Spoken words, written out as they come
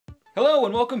Hello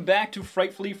and welcome back to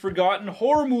Frightfully Forgotten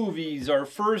Horror Movies, our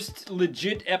first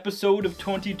legit episode of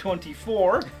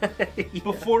 2024. Yeah.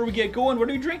 Before we get going, what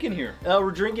are we drinking here?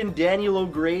 We're drinking Daniel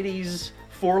O'Grady's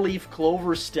 4-Leaf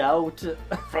Clover Stout.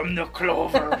 From the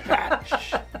Clover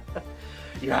Patch.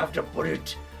 You have to put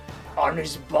it on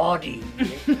his body.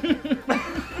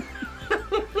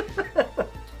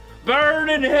 Burn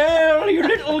in hell, you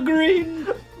little green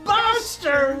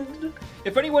bastard!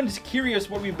 If anyone's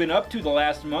curious what we've been up to the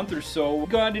last month or so, we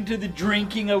got into the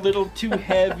drinking a little too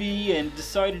heavy and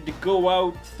decided to go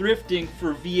out thrifting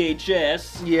for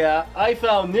VHS. Yeah, I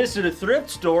found this at a thrift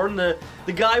store and the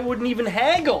guy wouldn't even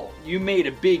haggle. You made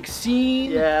a big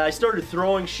scene. Yeah, I started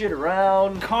throwing shit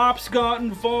around. Cops got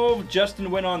involved.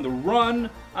 Justin went on the run.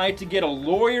 I had to get a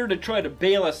lawyer to try to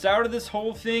bail us out of this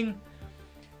whole thing.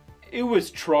 It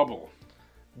was trouble.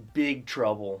 Big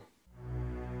trouble.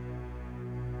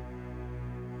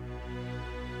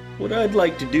 What I'd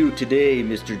like to do today,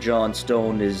 Mr.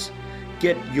 Johnstone, is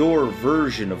get your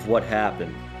version of what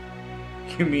happened.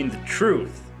 You mean the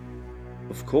truth?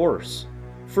 Of course.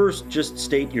 First, just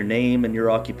state your name and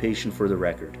your occupation for the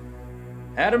record.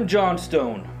 Adam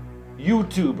Johnstone,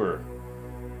 YouTuber.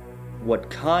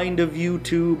 What kind of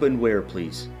YouTube and where,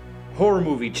 please? Horror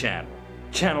Movie Channel.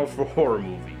 Channel for horror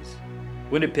movies.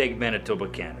 Winnipeg, Manitoba,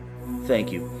 Canada.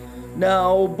 Thank you.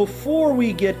 Now, before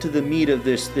we get to the meat of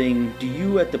this thing, do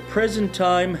you at the present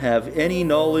time have any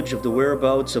knowledge of the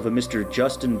whereabouts of a Mr.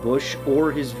 Justin Bush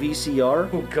or his VCR?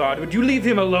 Oh God, would you leave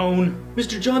him alone?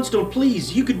 Mr. Johnstone,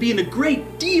 please, you could be in a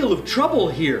great deal of trouble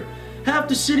here. Half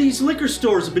the city's liquor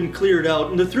stores have been cleared out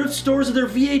and the thrift stores of their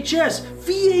VHS.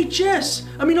 VHS!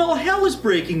 I mean, all hell is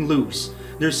breaking loose.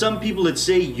 There's some people that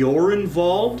say you're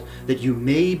involved, that you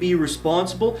may be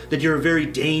responsible, that you're a very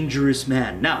dangerous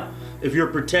man. Now, if you're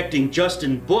protecting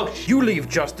Justin Bush... You leave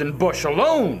Justin Bush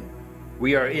alone!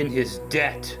 We are in his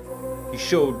debt. He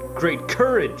showed great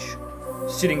courage,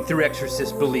 sitting through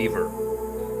Exorcist Believer.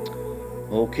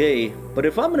 Okay, but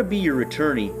if I'm gonna be your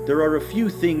attorney, there are a few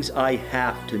things I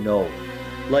have to know.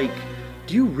 Like,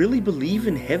 do you really believe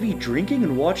in heavy drinking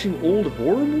and watching old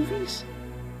horror movies?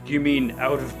 Do you mean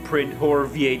out-of-print horror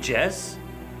VHS?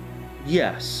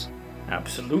 Yes.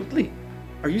 Absolutely.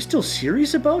 Are you still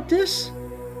serious about this?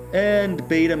 And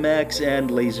Betamax and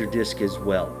Laserdisc as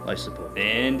well, I suppose.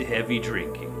 And heavy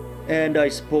drinking. And I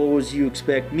suppose you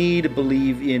expect me to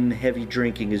believe in heavy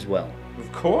drinking as well.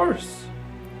 Of course.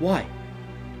 Why?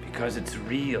 Because it's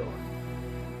real.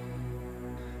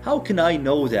 How can I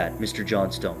know that, Mr.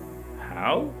 Johnstone?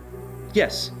 How?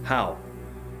 Yes, how?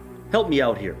 Help me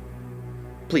out here.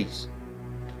 Please.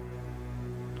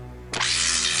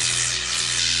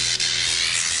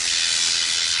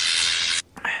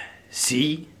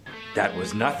 See? That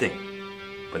was nothing.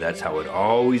 But that's how it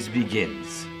always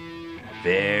begins.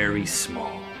 Very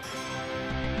small.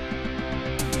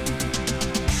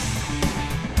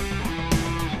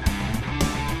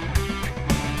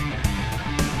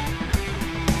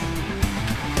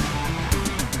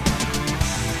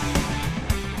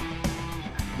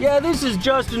 Yeah, this is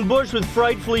Justin Bush with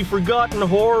Frightfully Forgotten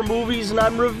Horror Movies, and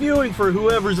I'm reviewing for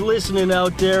whoever's listening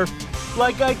out there.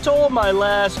 Like I told my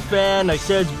last fan, I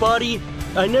says, buddy,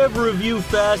 I never review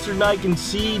faster than I can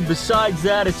see. Besides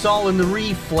that, it's all in the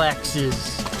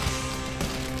reflexes.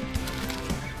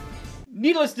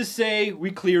 Needless to say,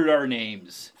 we cleared our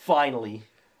names. Finally.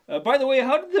 By the way,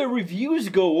 how did the reviews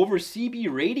go over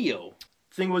CB Radio?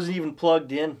 Thing wasn't even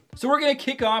plugged in. So we're going to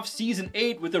kick off Season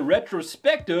 8 with a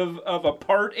retrospective of a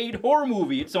Part 8 horror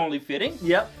movie. It's only fitting.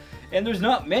 Yep. And there's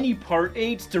not many Part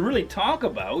 8s to really talk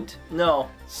about. No.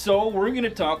 So we're going to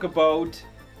talk about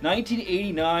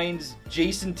 1989's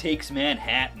Jason Takes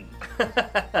Manhattan.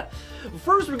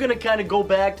 First, we're going to kind of go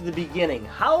back to the beginning.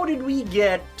 How did we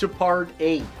get to Part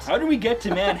 8? How did we get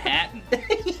to Manhattan?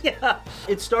 Yeah.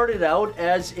 It started out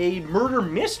as a murder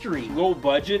mystery. Low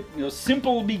budget,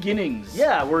 simple beginnings.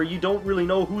 Yeah, where you don't really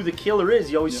know who the killer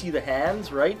is. You always see the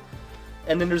hands, right?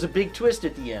 And then there's a big twist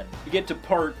at the end. We get to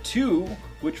Part 2,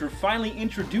 which we're finally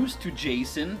introduced to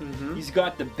Jason. He's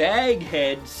got the bag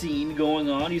head scene going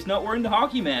on. He's not wearing the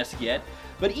hockey mask yet.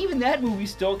 But even that movie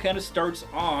still kind of starts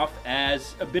off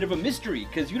as a bit of a mystery,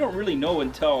 because you don't really know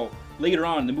until later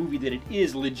on in the movie that it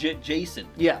is legit Jason.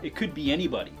 Yeah. It could be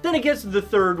anybody. Then it gets to the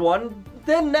third one.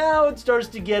 Then now it starts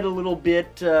to get a little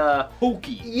bit...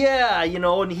 hokey. Yeah,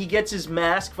 and he gets his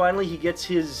mask finally. He gets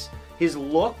his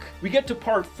look. We get to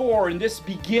Part 4, and this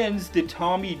begins the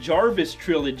Tommy Jarvis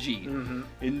trilogy.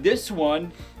 In this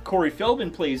one, Corey Feldman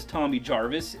plays Tommy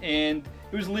Jarvis, and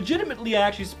it was legitimately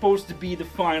actually supposed to be the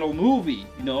final movie.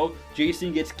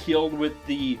 Jason gets killed with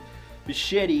the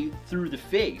machete through the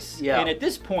face. Yeah. And at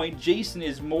this point, Jason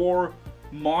is more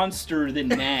monster than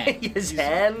man. His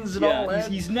hands and all that.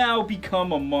 He's now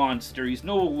become a monster. He's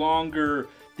no longer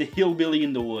the hillbilly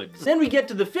in the woods. Then we get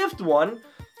to the 5th one,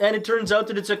 and it turns out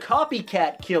that it's a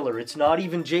copycat killer. It's not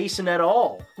even Jason at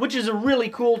all, which is a really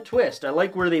cool twist. I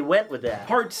like where they went with that.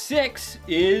 Part 6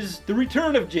 is the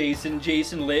return of Jason.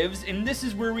 Jason Lives, and this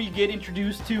is where we get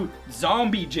introduced to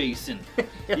Zombie Jason.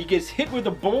 He gets hit with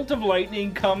a bolt of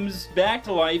lightning, comes back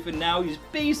to life, and now he's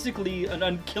basically an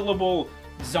unkillable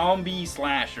zombie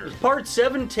slasher. Part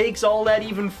 7 takes all that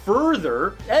even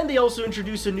further, and they also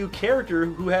introduce a new character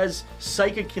who has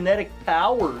psychokinetic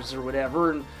powers or whatever,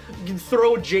 and you can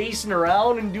throw Jason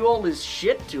around and do all this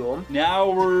shit to him. Now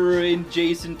we're in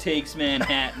Jason Takes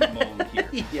Manhattan mode here.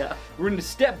 Yeah. We're going to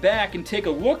step back and take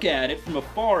a look at it from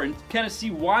afar and kind of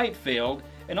see why it failed,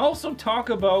 and also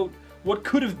talk about what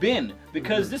could have been,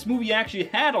 because this movie actually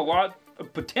had a lot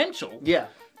of potential. Yeah.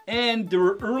 And there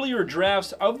were earlier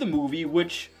drafts of the movie,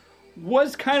 which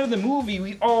was kind of the movie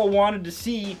we all wanted to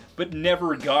see, but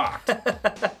never got.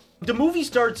 The movie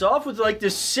starts off with like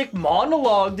this sick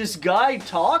monologue, this guy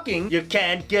talking. You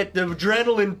can't get the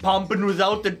adrenaline pumping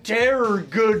without the terror,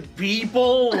 good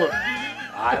people.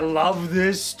 I love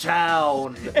this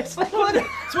town. It's like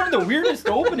it's one of the weirdest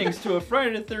openings to a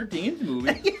Friday the 13th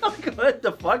movie. Yeah, what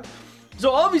the fuck?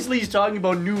 So obviously he's talking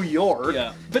about New York.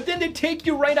 Yeah. But then they take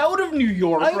you right out of New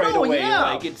York right away.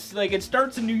 Yeah. Like it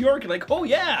starts in New York, you're like, oh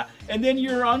yeah, and then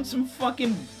you're on some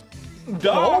fucking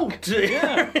dock. Boat.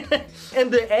 Yeah. And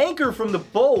the anchor from the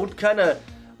boat kind of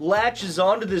latches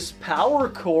onto this power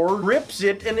cord, rips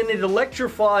it, and then it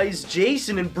electrifies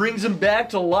Jason and brings him back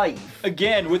to life.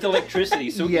 Again, with electricity.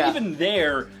 So Yeah. even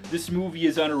there, this movie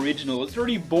is unoriginal. It's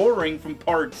already boring from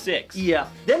part 6. Yeah.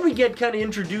 Then we get kind of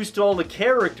introduced to all the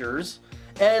characters,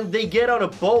 and they get on a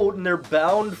boat and they're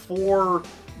bound for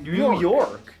New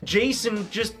York. Jason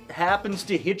just happens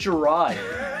to hitch a ride.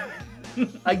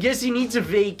 I guess he needs a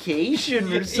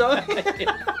vacation or something.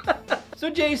 So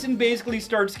Jason basically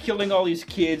starts killing all these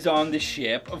kids on the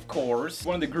ship, of course.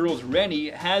 One of the girls, Rennie,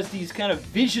 has these kind of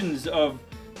visions of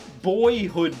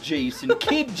boyhood Jason,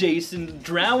 kid Jason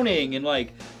drowning, and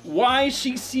like, why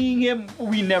she's seeing him,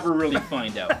 we never really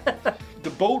find out.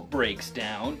 The boat breaks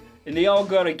down, and they all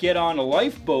gotta get on a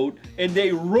lifeboat, and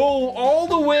they row all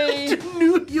the way to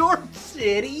New York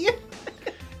City.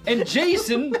 And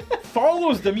Jason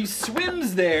follows them. He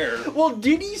swims there. Well,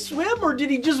 did he swim or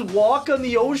did he just walk on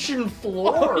the ocean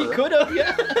floor? Oh, he could have,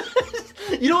 yeah.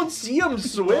 You don't see him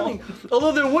swimming.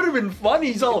 Although there would have been fun.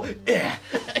 He's all,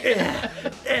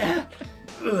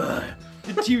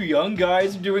 The two young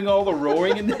guys doing all the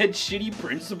rowing and that shitty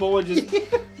principal and just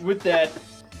with that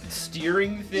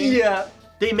steering thing. Yeah.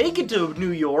 They make it to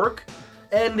New York,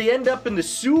 and they end up in the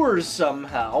sewers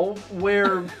somehow,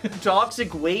 where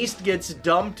toxic waste gets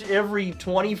dumped every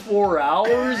 24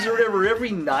 hours or whatever,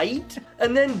 every night.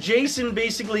 And then Jason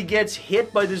basically gets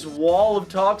hit by this wall of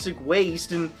toxic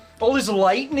waste, and all this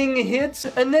lightning hits,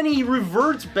 and then he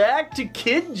reverts back to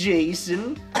Kid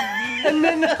Jason. And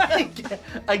then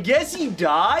I guess he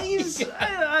dies?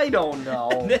 I don't know.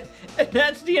 And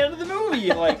that's the end of the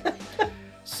movie. Like,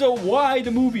 so why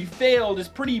the movie failed is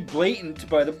pretty blatant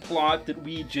by the plot that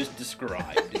we just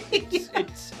described.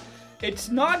 It's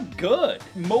not good.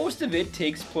 Most of it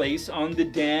takes place on the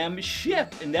damn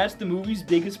ship, and that's the movie's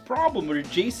biggest problem, where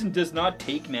Jason does not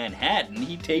take Manhattan,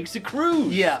 he takes a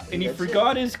cruise. Yeah. And he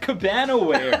forgot his cabana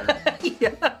wear.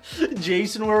 Yeah.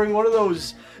 Jason wearing one of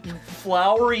those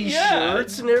flowery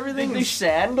shirts and everything, and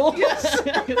sandals.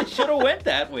 Yeah. They should have went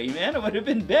that way, man. It would have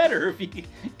been better if he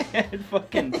had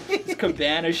fucking his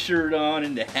cabana shirt on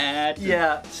and the hat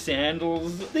and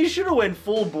sandals. They should have went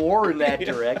full bore in that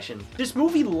direction. This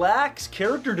movie lacks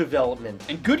character development.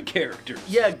 And good characters.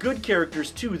 Yeah, good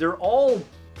characters too. They're all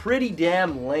pretty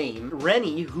damn lame.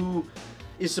 Rennie, who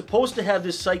is supposed to have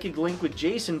this psychic link with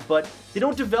Jason, but they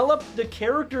don't develop the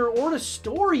character or the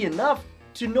story enough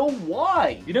to know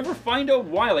why. You never find out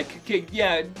why. Like, okay,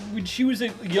 yeah, when she was a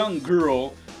young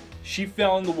girl, she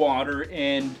fell in the water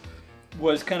and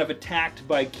was kind of attacked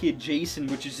by Kid Jason,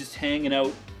 which is just hanging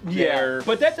out there. Yeah.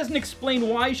 But that doesn't explain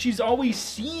why she's always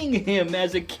seeing him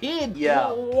as a kid. Yeah.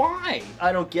 Well, why?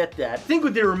 I don't get that. I think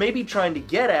what they were maybe trying to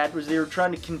get at was they were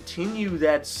trying to continue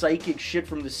that psychic shit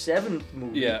from the 7th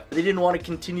movie. Yeah. They didn't want to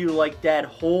continue like that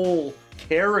whole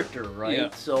character, right? Yeah.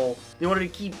 So they wanted to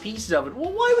keep pieces of it.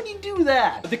 Well, why would you do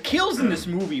that? The kills in this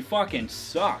movie fucking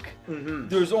suck. Mm-hmm.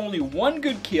 There's only one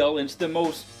good kill, and it's the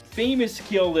most famous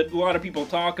kill that a lot of people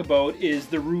talk about is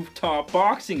the rooftop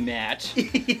boxing match.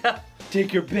 Yeah.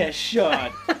 Take your best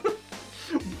shot.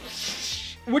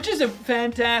 Which is a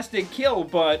fantastic kill,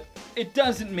 but it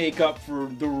doesn't make up for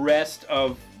the rest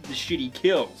of the shitty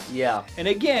kills. Yeah. And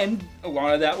again, a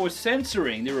lot of that was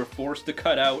censoring. They were forced to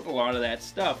cut out a lot of that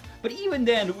stuff. But even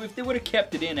then, if they would have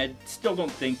kept it in, I still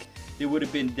don't think it would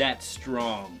have been that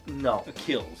strong. No.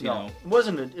 Kills, you know. It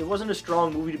wasn't a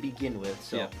strong movie to begin with.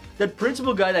 So Yeah. that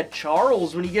principal guy, that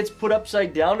Charles, when he gets put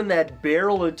upside down in that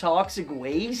barrel of toxic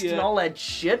waste and Yeah. all that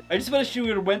shit. I just wish she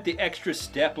would have went the extra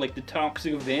step, like the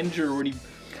Toxic Avenger, when he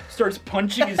starts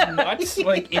punching his nuts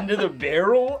like into the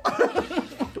barrel.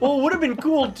 Well, it would have been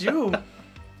cool too.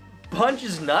 Punch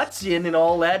his nuts in and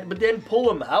all that, but then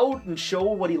pull him out and show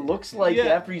what he looks like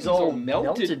after he's all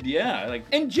melted. Yeah, like,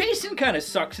 and Jason kind of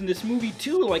sucks in this movie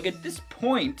too. Like at this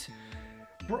point,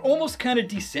 we're almost kind of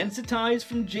desensitized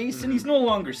from Jason. He's no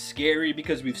longer scary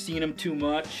because we've seen him too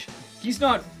much. He's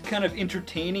not kind of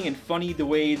entertaining and funny the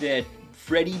way that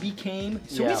Freddy became.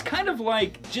 So he's kind of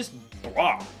like just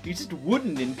blah. He's just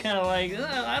wooden and kind of like,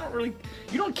 I don't really...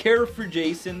 You don't care for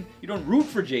Jason, you don't root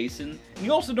for Jason, and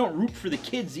you also don't root for the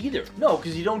kids either. No,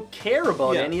 because you don't care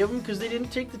about any of them because they didn't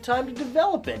take the time to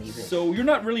develop anything. So you're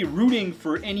not really rooting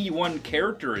for any one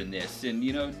character in this, and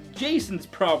you know, Jason's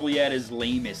probably at his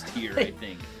lamest here, I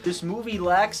think. This movie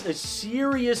lacks a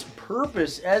serious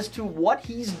purpose as to what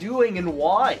he's doing and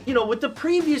why. You know, with the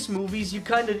previous movies, you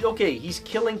kind of, okay, he's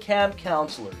killing camp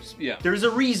counselors. Yeah. There's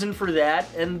a reason for that,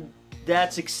 and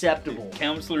that's acceptable.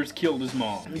 Counselors killed his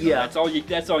mom. You know, Yeah.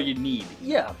 That's all you need.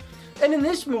 Yeah. And in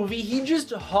this movie, he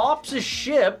just hops a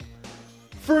ship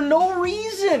for no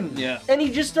reason. Yeah. And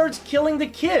he just starts killing the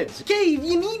kids. Okay,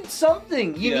 you need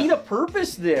something. You need a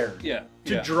purpose there. Yeah.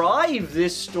 To drive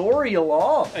this story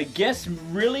along. I guess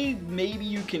really maybe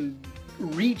you can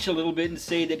reach a little bit and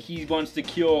say that he wants to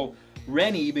kill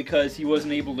Rennie because he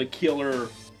wasn't able to kill her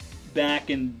back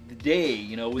in the day,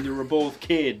 you know, when they were both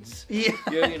kids. Yeah.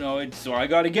 You know, so I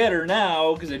gotta get her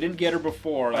now because I didn't get her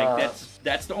before. Like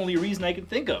that's the only reason I can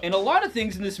think of. And a lot of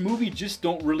things in this movie just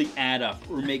don't really add up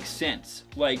or make sense.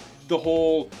 Like the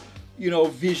whole, you know,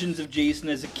 visions of Jason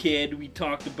as a kid. We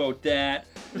talked about that.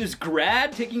 This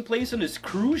grad taking place on this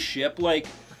cruise ship, like,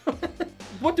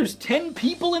 what, there's 10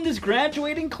 people in this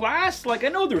graduating class? Like, I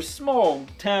know there's small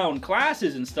town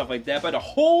classes and stuff like that, but a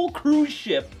whole cruise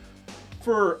ship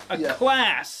for a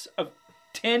class of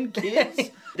 10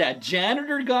 kids? That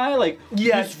janitor guy, like,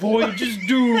 this voyage is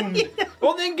doomed.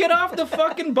 Well, then get off the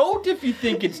fucking boat if you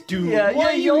think it's doomed. Why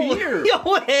are you here? He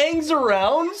hangs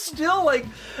around still. Like,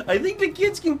 I think the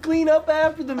kids can clean up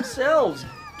after themselves.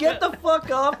 Get the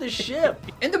fuck off the ship.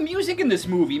 And the music in this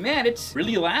movie, man, it's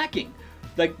really lacking.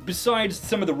 Like, besides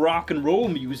some of the rock and roll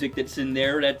music that's in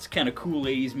there, that's kind of cool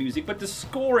 80s music, but the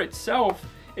score itself,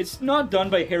 it's not done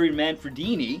by Harry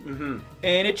Manfredini,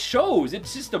 and it shows.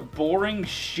 It's just a boring,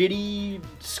 shitty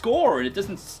score, and it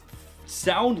doesn't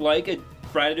sound like a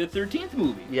Friday the 13th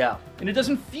movie. Yeah. And it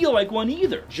doesn't feel like one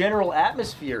either. General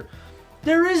atmosphere.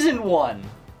 There isn't one.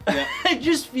 Yeah. It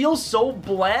just feels so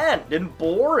bland and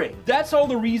boring. That's all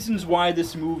the reasons why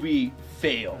this movie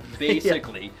failed,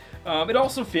 basically. It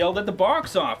also failed at the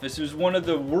box office. It was one of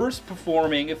the worst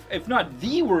performing, if not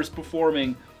the worst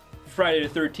performing, Friday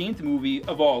the 13th movie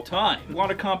of all time. A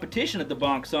lot of competition at the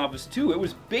box office too. It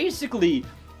was basically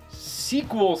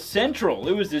sequel central.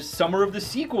 It was the summer of the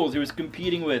sequels. It was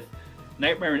competing with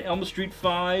Nightmare on Elm Street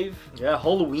 5. Yeah,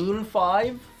 Halloween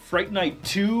 5. Fright Night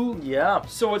 2. Yeah.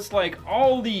 So it's like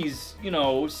all these, you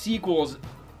know, sequels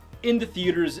in the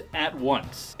theaters at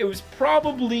once. It was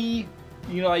probably,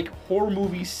 you know, like horror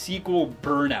movie sequel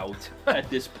burnout at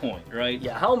this point, right?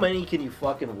 Yeah, how many can you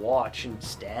fucking watch and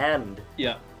stand?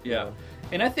 Yeah.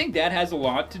 And I think that has a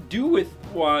lot to do with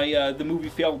why the movie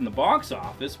failed in the box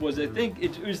office, was I think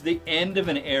it was the end of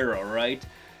an era, right?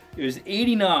 It was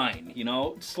 89, you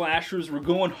know, slashers were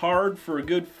going hard for a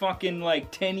good fucking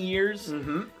like 10 years.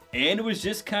 And it was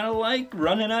just kind of like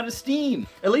running out of steam.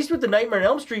 At least with the Nightmare on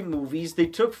Elm Street movies, they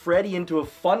took Freddy into a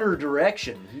funner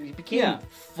direction. He became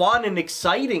fun and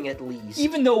exciting, at least.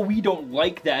 Even though we don't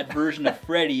like that version of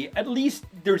Freddy, at least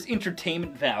there's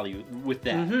entertainment value with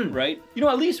that, right? You know,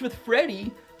 at least with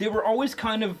Freddy, they were always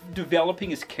kind of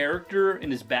developing his character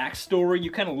and his backstory.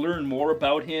 You kind of learn more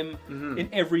about him in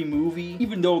every movie.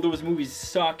 Even though those movies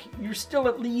suck, you're still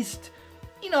at least...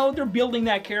 You know, they're building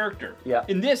that character. Yeah.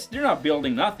 In this, they're not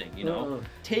building nothing, you know.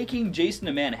 Taking Jason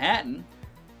to Manhattan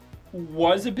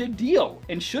was a big deal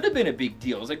and should have been a big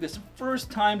deal. It was like this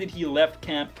first time that he left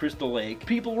Camp Crystal Lake.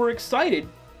 People were excited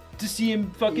to see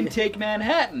him fucking take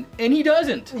Manhattan, and he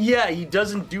doesn't. Yeah, he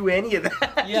doesn't do any of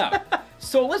that. Yeah.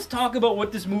 So let's talk about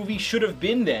what this movie should have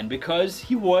been then, because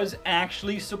he was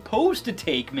actually supposed to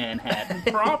take Manhattan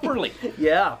properly.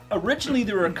 Yeah. Originally,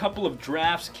 there were a couple of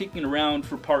drafts kicking around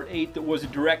for Part 8 that was a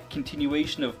direct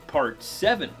continuation of Part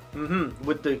 7. Mm-hmm.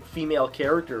 With the female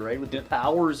character, right? With the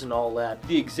powers and all that.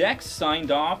 The execs signed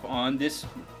off on this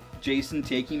Jason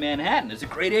taking Manhattan. It's a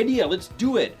great idea, let's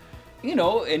do it. You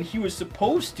know, and he was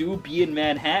supposed to be in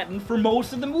Manhattan for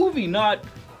most of the movie, not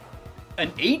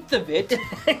an eighth of it.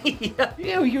 Yeah.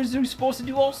 You know, he was supposed to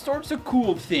do all sorts of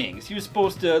cool things. He was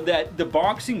supposed to, the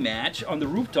boxing match on the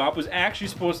rooftop was actually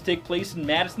supposed to take place in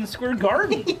Madison Square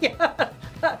Garden. Yeah.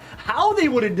 How they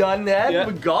would have done that,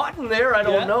 Yeah. gotten there, I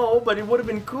don't Yeah. know, but it would have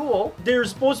been cool. There's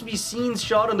supposed to be scenes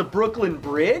shot on the Brooklyn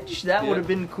Bridge. That Yeah. would have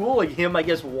been cool, like him, I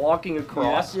guess, walking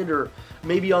across it, or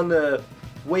maybe on the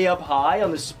way up high on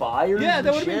the spires. Yeah, and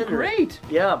that would have shit, been great.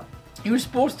 Yeah. He was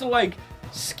supposed to, like,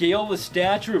 scale the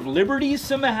Statue of Liberty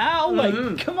somehow.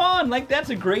 Like, come on, like, that's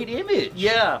a great image.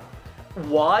 Yeah.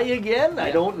 Why again?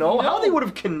 I don't know. No. How they would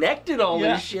have connected all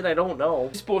Yeah. this shit, I don't know.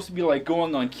 He's supposed to be, like,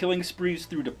 going on killing sprees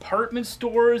through department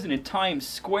stores and in Times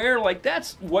Square. Like,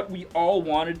 that's what we all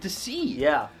wanted to see.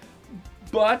 Yeah.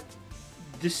 But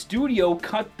the studio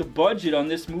cut the budget on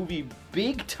this movie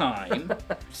big time.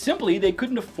 Simply, they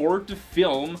couldn't afford to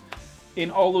film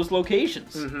in all those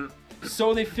locations.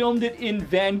 So they filmed it in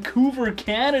Vancouver,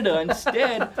 Canada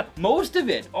instead. Most of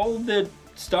it, all the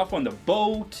stuff on the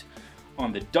boat,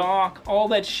 on the dock, all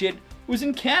that shit was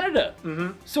in Canada.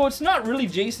 So it's not really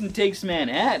Jason Takes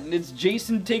Manhattan, it's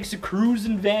Jason Takes a Cruise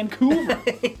in Vancouver.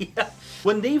 Yeah.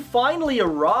 When they finally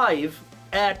arrive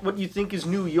at what you think is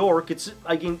New York, it's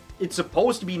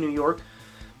supposed to be New York.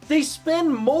 They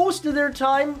spend most of their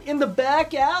time in the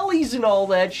back alleys and all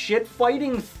that shit,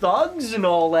 fighting thugs and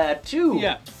all that too.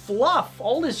 Yeah. Fluff,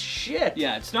 all this shit.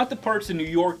 Yeah, it's not the parts of New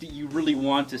York that you really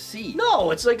want to see.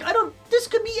 No, it's like, this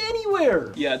could be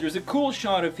anywhere. Yeah, there's a cool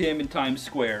shot of him in Times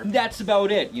Square. That's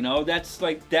about it, you know? That's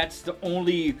the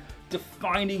only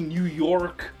defining New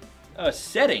York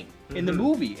setting in the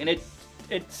movie. And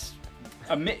it's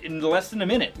in less than a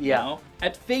minute, you Yeah. know?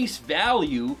 At face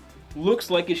value, looks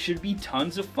like it should be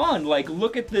tons of fun. Like,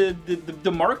 look at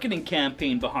the marketing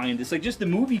campaign behind this. Like, just the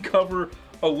movie cover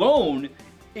alone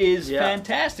is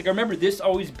fantastic. I remember this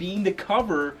always being the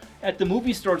cover at the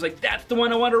movie stores. Like, that's the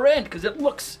one I want to rent because it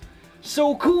looks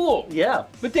so cool. Yeah.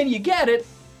 But then you get it.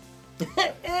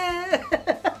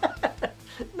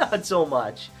 Not so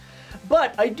much.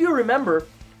 But I do remember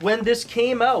when this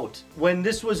came out, when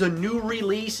this was a new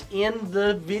release in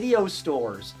the video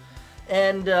stores.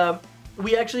 And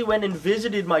we actually went and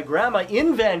visited my grandma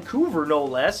in Vancouver, no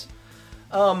less.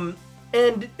 And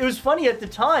it was funny at the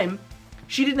time,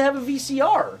 she didn't have a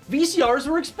VCR. VCRs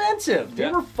were expensive. They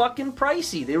Yeah. were fucking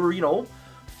pricey. They were, $400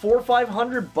 or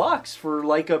 $500 for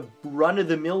like a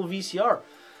run-of-the-mill VCR.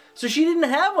 So she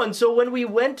didn't have one. So when we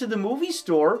went to the movie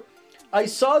store, I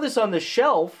saw this on the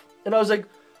shelf, and I was like,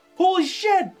 holy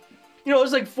shit! I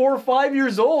was like 4 or 5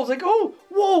 years old. I was like, oh,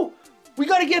 whoa, we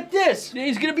gotta get this.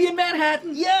 He's gonna be in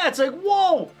Manhattan. Yeah, it's like,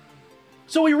 whoa.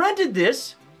 So we rented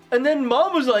this, and then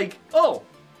Mom was like, oh,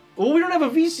 well, we don't have a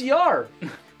VCR.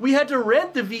 We had to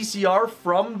rent the VCR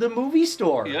from the movie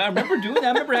store. Yeah, I remember doing that. I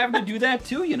remember having to do that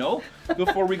too,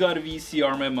 before we got a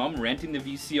VCR. My mom renting the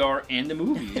VCR and the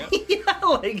movie. Yeah. Yeah,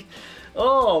 like,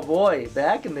 oh boy,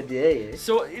 back in the day.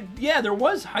 So there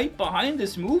was hype behind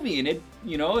this movie, and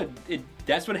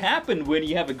that's what happened when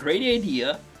you have a great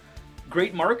idea,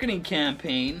 great marketing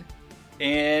campaign,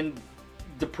 and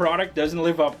the product doesn't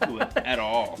live up to it at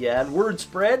all. Yeah, and word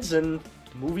spreads and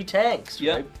the movie tanks,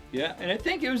 Yeah, right? yeah, and I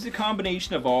think it was the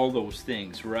combination of all those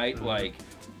things, right? Like,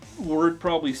 word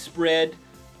probably spread.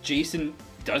 Jason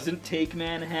doesn't take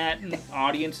Manhattan.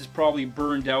 Audience is probably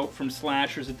burned out from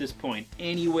slashers at this point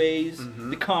anyways.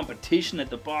 The competition at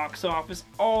the box office,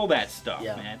 all that stuff,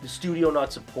 Yeah, man. the studio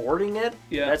not supporting it,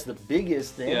 Yeah. that's the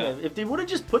biggest thing. Yeah. If they would have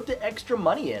just put the extra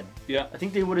money in, Yeah. I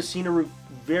think they would have seen a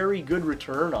very good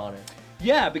return on it.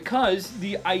 Yeah, because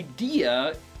the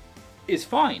idea is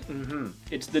fine.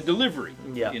 It's the delivery,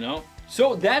 Yeah.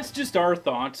 So that's just our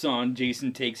thoughts on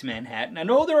Jason Takes Manhattan. I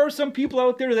know there are some people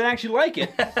out there that actually like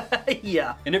it.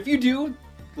 Yeah. And if you do,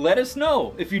 let us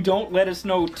know. If you don't, let us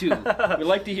know too. We'd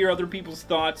like to hear other people's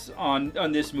thoughts on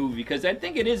this movie, because I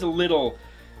think it is a little,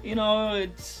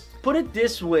 it's... Put it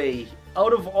this way,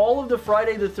 out of all of the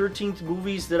Friday the 13th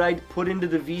movies that I'd put into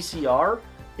the VCR,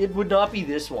 it would not be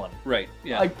this one. Right,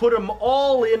 yeah. I'd put them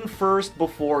all in first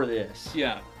before this.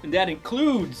 Yeah, and that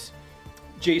includes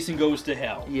Jason Goes to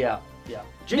Hell. Yeah, yeah.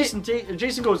 Jason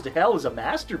Goes to Hell is a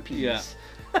masterpiece.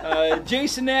 Yeah.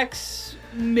 Jason X,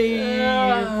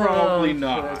 probably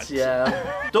not.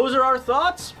 Yeah. Those are our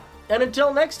thoughts, and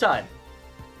until next time,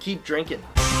 keep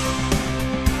drinking.